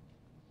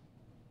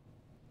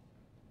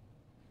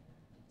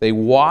 They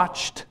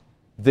watched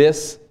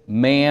this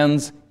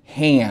man's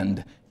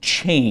hand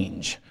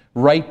change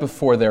right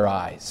before their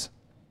eyes.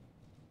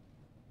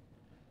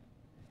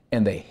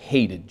 And they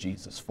hated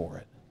Jesus for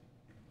it.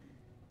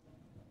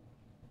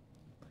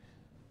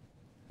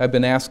 I've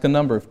been asked a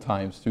number of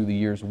times through the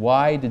years,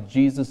 why did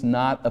Jesus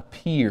not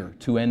appear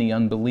to any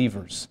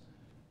unbelievers?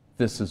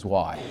 This is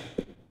why.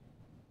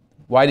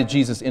 Why did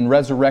Jesus, in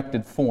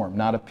resurrected form,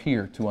 not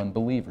appear to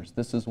unbelievers?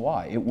 This is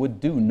why. It would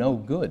do no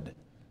good.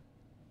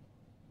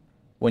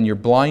 When you're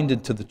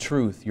blinded to the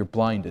truth, you're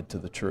blinded to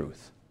the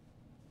truth.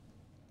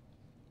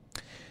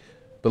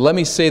 But let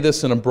me say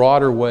this in a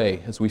broader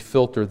way as we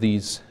filter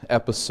these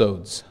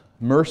episodes.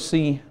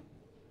 Mercy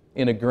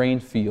in a grain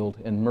field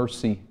and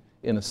mercy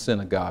in a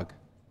synagogue.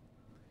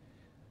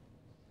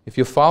 If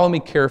you follow me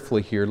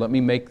carefully here, let me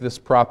make this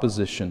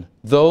proposition.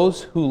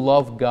 Those who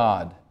love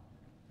God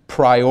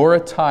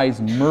prioritize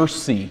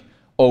mercy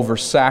over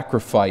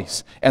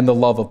sacrifice and the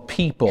love of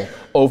people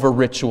over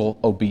ritual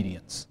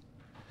obedience.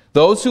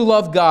 Those who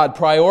love God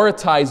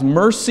prioritize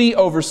mercy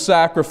over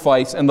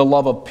sacrifice and the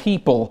love of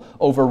people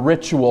over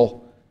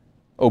ritual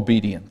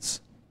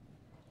obedience.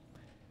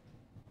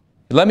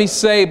 Let me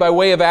say, by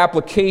way of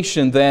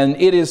application, then,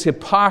 it is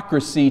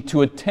hypocrisy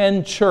to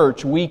attend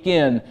church week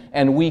in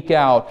and week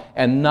out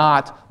and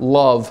not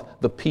love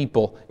the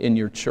people in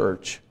your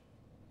church.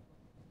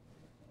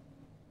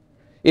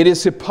 It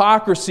is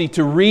hypocrisy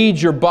to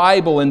read your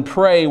Bible and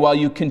pray while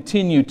you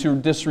continue to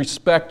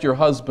disrespect your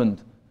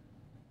husband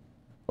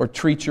or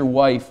treat your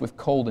wife with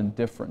cold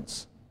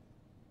indifference.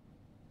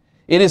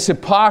 It is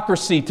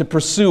hypocrisy to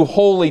pursue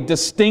holy,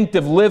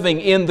 distinctive living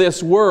in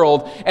this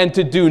world and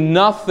to do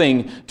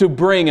nothing to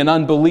bring an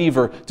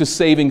unbeliever to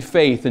saving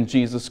faith in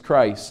Jesus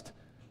Christ.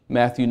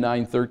 Matthew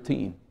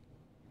 9:13.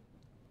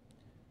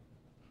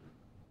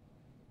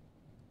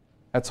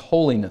 That's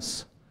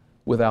holiness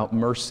without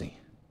mercy.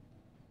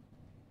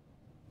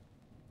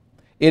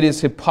 It is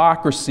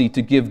hypocrisy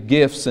to give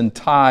gifts and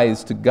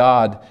tithes to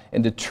God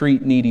and to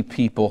treat needy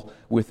people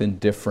with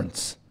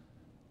indifference.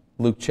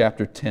 Luke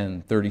chapter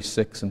 10,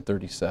 36 and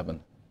 37.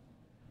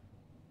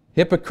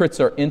 Hypocrites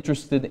are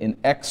interested in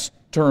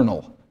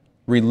external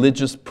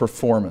religious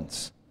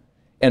performance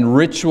and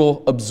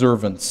ritual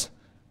observance.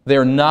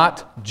 They're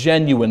not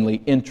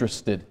genuinely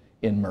interested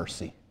in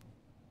mercy.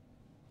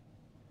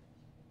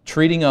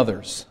 Treating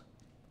others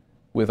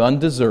with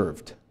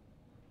undeserved,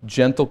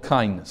 gentle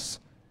kindness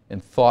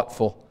and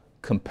thoughtful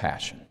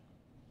compassion.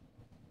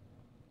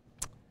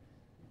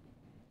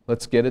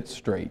 Let's get it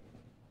straight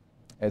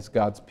as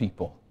God's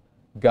people.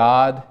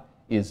 God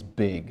is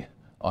big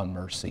on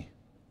mercy.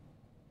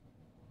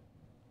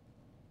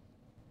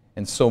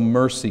 And so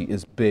mercy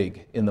is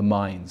big in the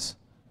minds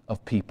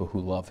of people who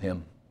love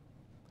Him.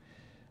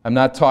 I'm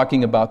not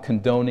talking about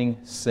condoning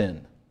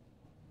sin.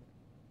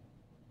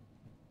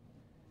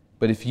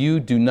 But if you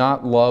do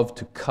not love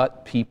to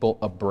cut people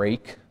a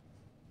break,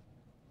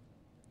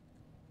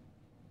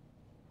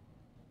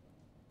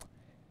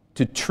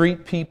 to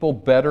treat people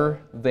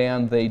better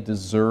than they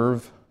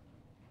deserve,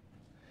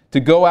 to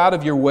go out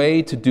of your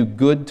way to do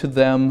good to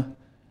them,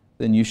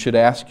 then you should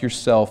ask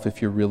yourself if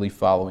you're really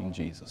following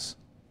Jesus.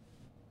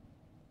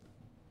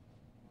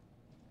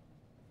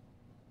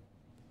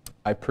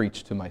 I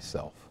preach to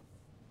myself.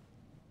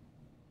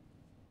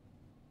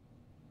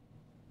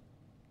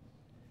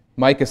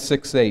 Micah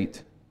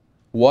 6:8.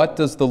 What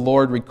does the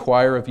Lord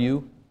require of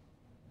you?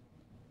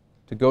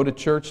 To go to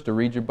church, to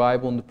read your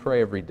Bible, and to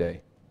pray every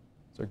day.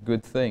 Those are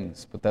good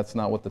things, but that's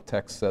not what the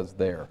text says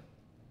there.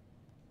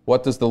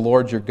 What does the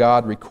Lord your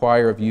God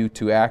require of you?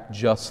 To act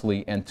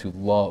justly and to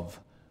love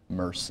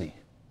mercy.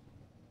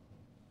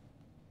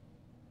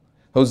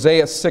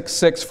 Hosea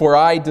 6:6, "For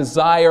I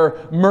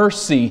desire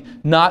mercy,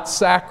 not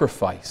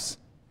sacrifice."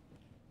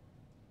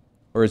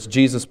 Or as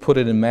Jesus put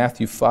it in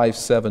Matthew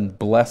 5:7,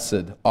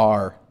 "Blessed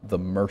are the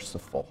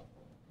merciful."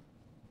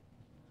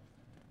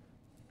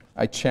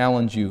 I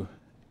challenge you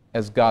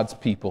as God's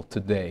people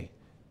today,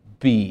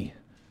 be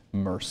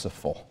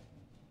merciful.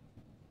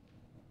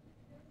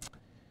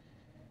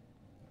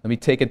 Let me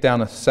take it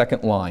down a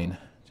second line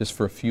just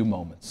for a few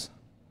moments.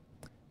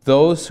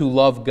 Those who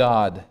love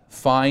God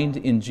find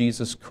in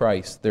Jesus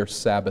Christ their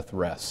Sabbath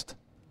rest.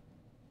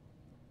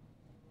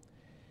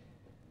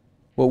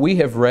 What we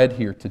have read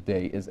here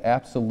today is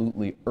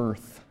absolutely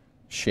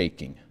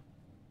earth-shaking.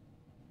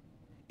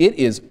 It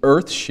is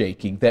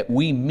earth-shaking that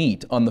we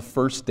meet on the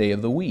first day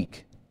of the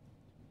week.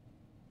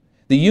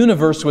 The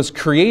universe was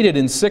created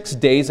in 6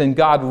 days, and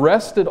God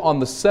rested on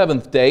the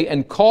seventh day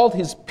and called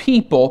His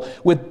people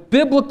with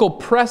biblical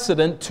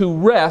precedent to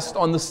rest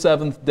on the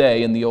seventh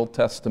day in the Old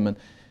Testament.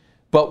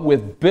 But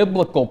with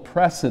biblical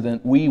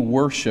precedent, we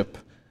worship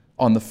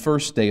on the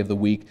first day of the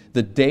week,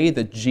 the day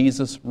that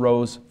Jesus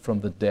rose from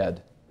the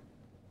dead.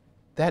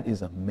 That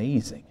is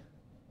amazing.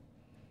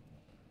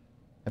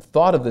 I've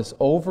thought of this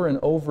over and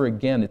over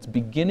again. It's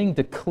beginning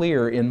to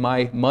clear in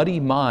my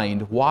muddy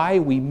mind why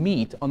we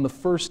meet on the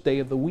first day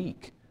of the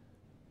week,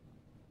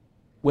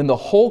 when the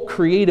whole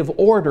creative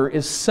order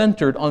is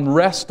centered on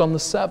rest on the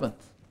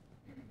seventh.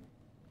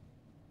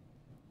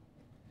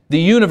 The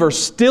universe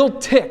still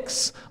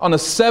ticks on a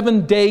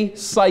 7-day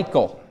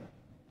cycle.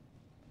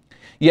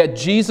 Yet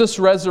Jesus'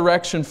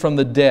 resurrection from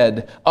the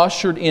dead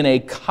ushered in a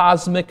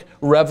cosmic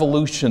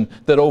revolution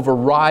that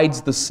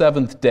overrides the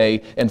seventh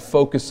day and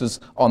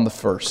focuses on the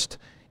first.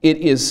 It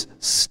is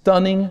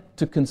stunning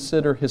to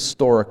consider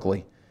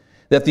historically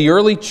that the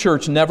early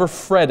church never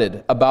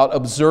fretted about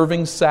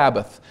observing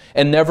Sabbath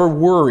and never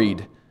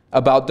worried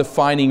about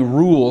defining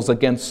rules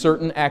against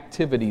certain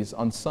activities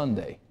on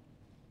Sunday.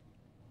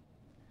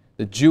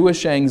 The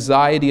Jewish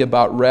anxiety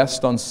about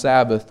rest on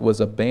Sabbath was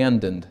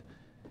abandoned,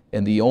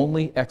 and the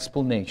only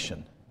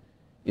explanation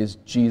is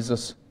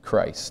Jesus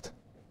Christ.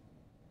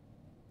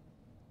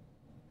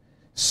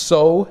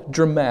 So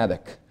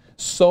dramatic,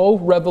 so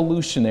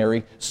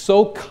revolutionary,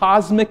 so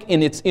cosmic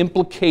in its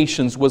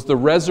implications was the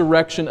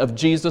resurrection of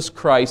Jesus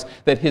Christ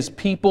that His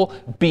people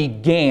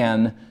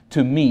began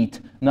to meet,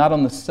 not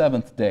on the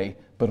seventh day,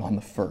 but on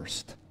the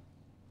first.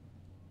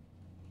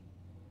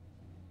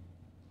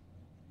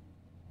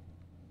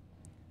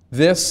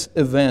 This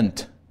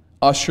event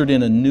ushered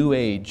in a new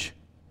age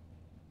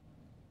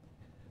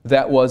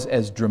that was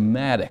as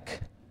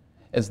dramatic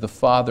as the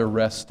Father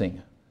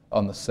resting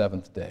on the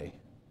seventh day.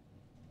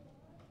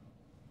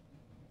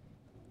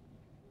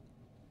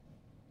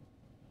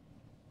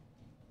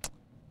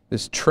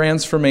 This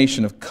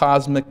transformation of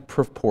cosmic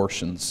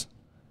proportions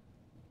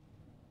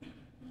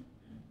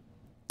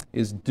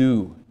is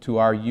due to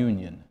our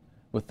union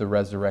with the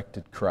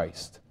resurrected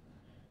Christ.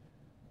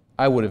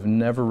 I would have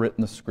never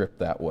written the script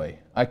that way.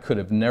 I could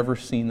have never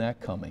seen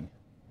that coming.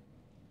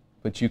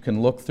 But you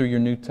can look through your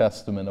New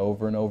Testament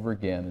over and over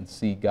again and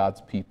see God's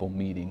people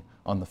meeting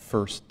on the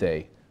first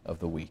day of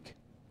the week.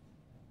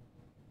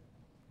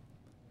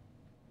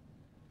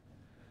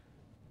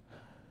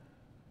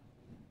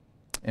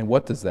 And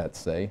what does that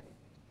say?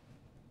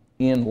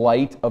 In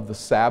light of the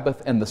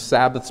Sabbath and the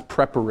Sabbath's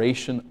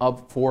preparation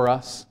for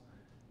us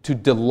to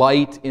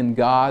delight in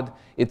God,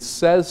 it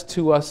says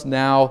to us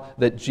now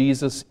that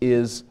Jesus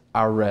is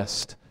our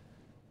rest.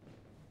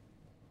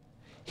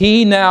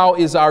 He now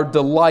is our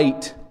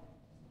delight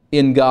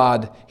in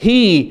God.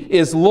 He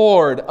is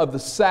Lord of the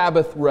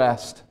Sabbath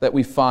rest that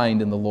we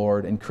find in the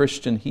Lord. And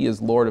Christian, He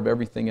is Lord of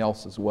everything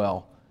else as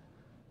well.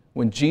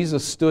 When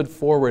Jesus stood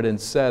forward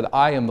and said,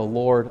 "I am the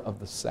Lord of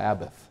the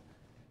Sabbath,"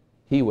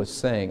 He was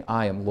saying,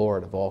 "I am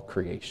Lord of all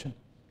creation."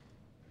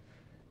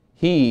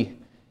 He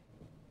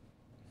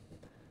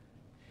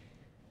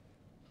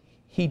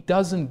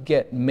doesn't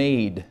get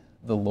made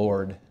the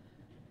Lord.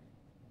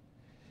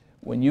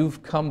 When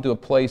you've come to a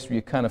place where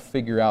you kind of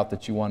figure out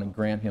that you want to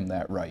grant Him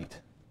that right.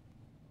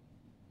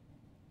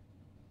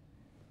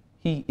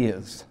 He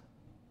is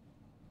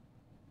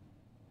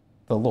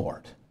the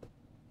Lord.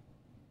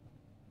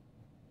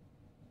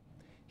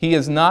 He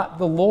is not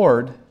the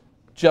Lord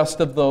just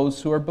of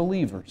those who are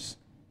believers.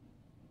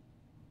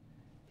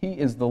 He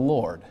is the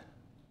Lord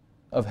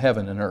of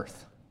heaven and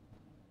earth.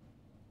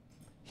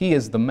 He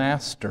is the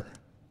Master.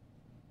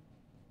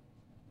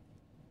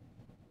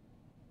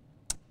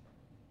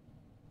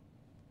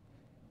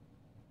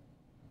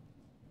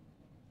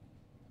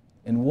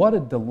 And what a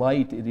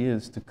delight it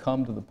is to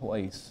come to the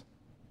place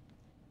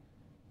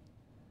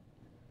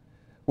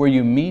where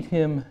you meet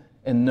Him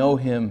and know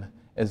Him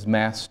as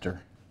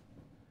Master,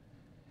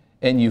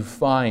 and you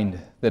find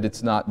that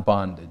it's not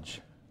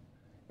bondage,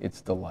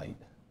 it's delight.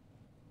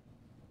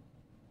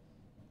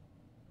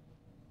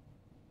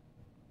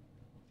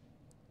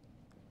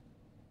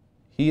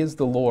 He is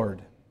the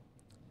Lord,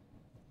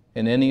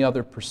 and any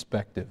other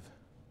perspective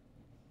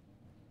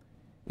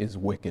is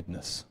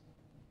wickedness.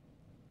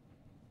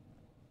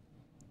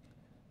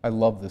 I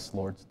love this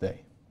Lord's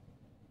Day.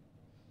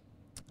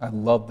 I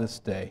love this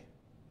day.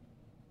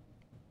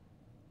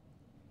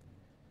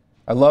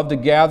 I love to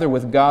gather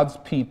with God's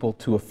people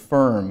to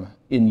affirm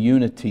in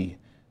unity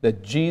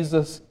that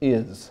Jesus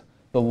is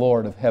the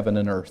Lord of heaven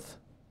and earth,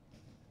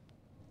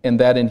 and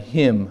that in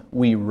Him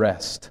we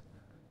rest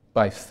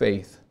by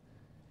faith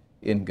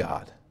in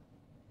God.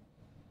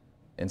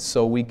 And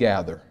so we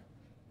gather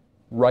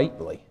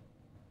rightly,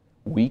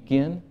 week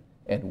in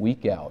and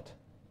week out,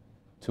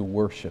 to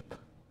worship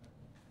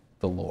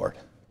the Lord.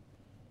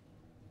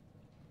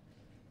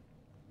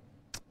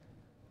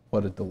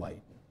 What a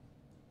delight.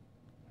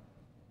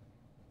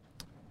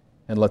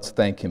 And let's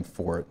thank Him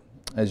for it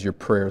as your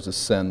prayers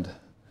ascend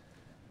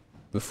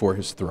before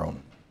His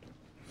throne.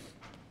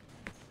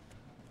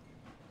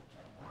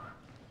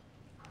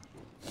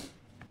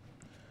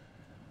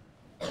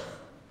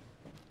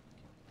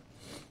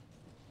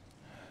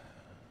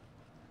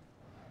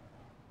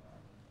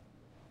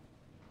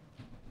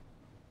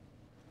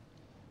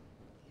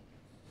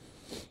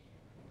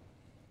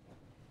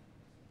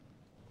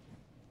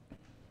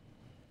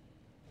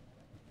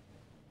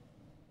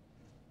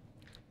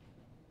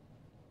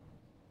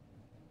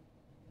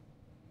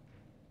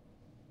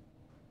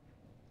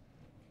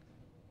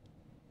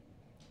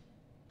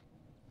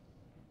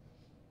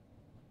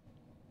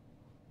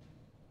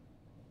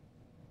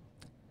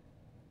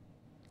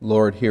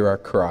 Lord, hear our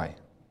cry.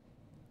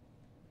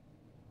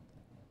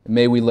 And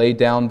may we lay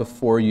down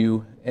before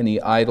you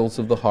any idols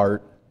of the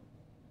heart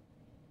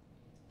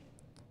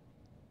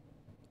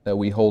that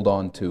we hold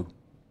on to.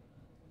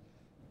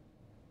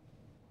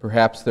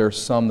 Perhaps there are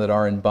some that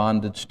are in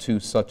bondage to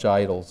such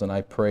idols, and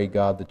I pray,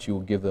 God, that you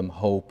will give them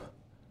hope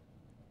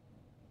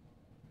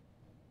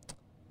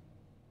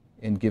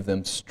and give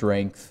them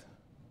strength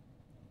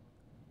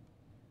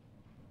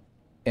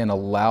and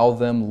allow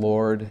them,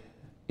 Lord,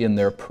 in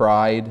their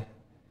pride,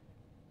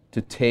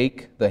 to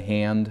take the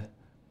hand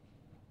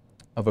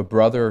of a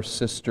brother or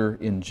sister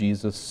in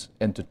Jesus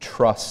and to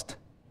trust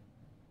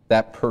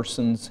that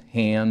person's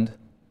hand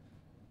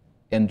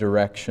and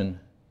direction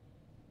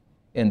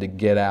and to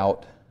get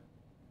out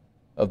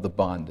of the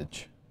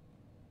bondage.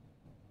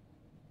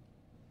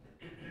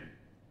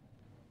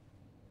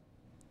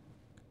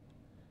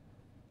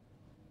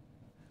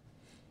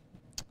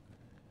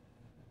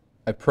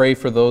 I pray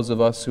for those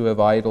of us who have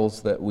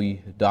idols that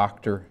we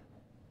doctor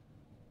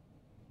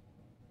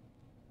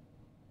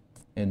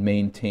and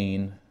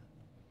maintain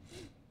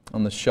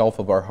on the shelf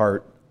of our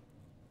heart.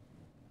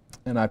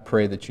 And I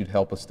pray that you'd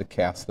help us to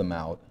cast them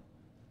out.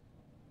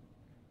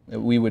 That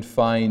we would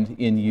find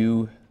in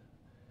you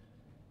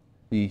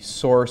the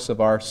source of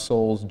our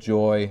soul's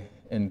joy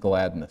and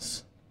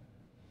gladness.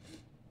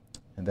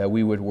 And that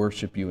we would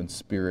worship you in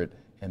spirit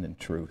and in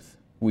truth.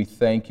 We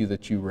thank you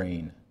that you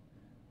reign.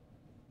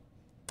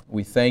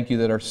 We thank you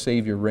that our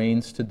Savior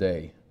reigns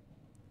today.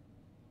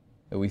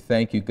 That we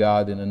thank you,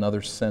 God, in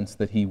another sense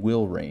that He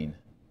will reign.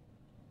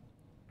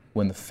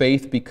 When the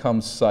faith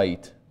becomes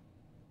sight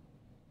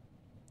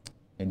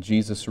and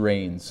Jesus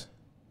reigns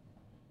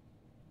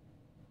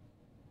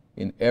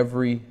in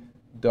every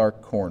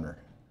dark corner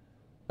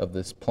of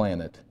this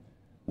planet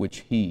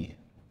which He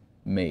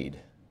made.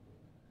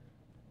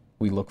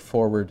 We look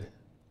forward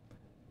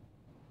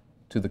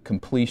to the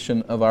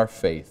completion of our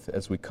faith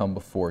as we come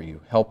before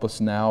you. Help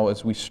us now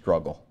as we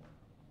struggle.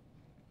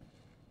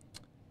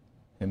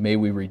 And may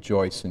we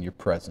rejoice in your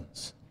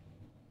presence.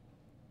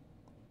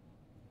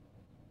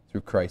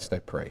 Through Christ I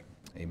pray.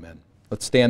 Amen. Let's stand.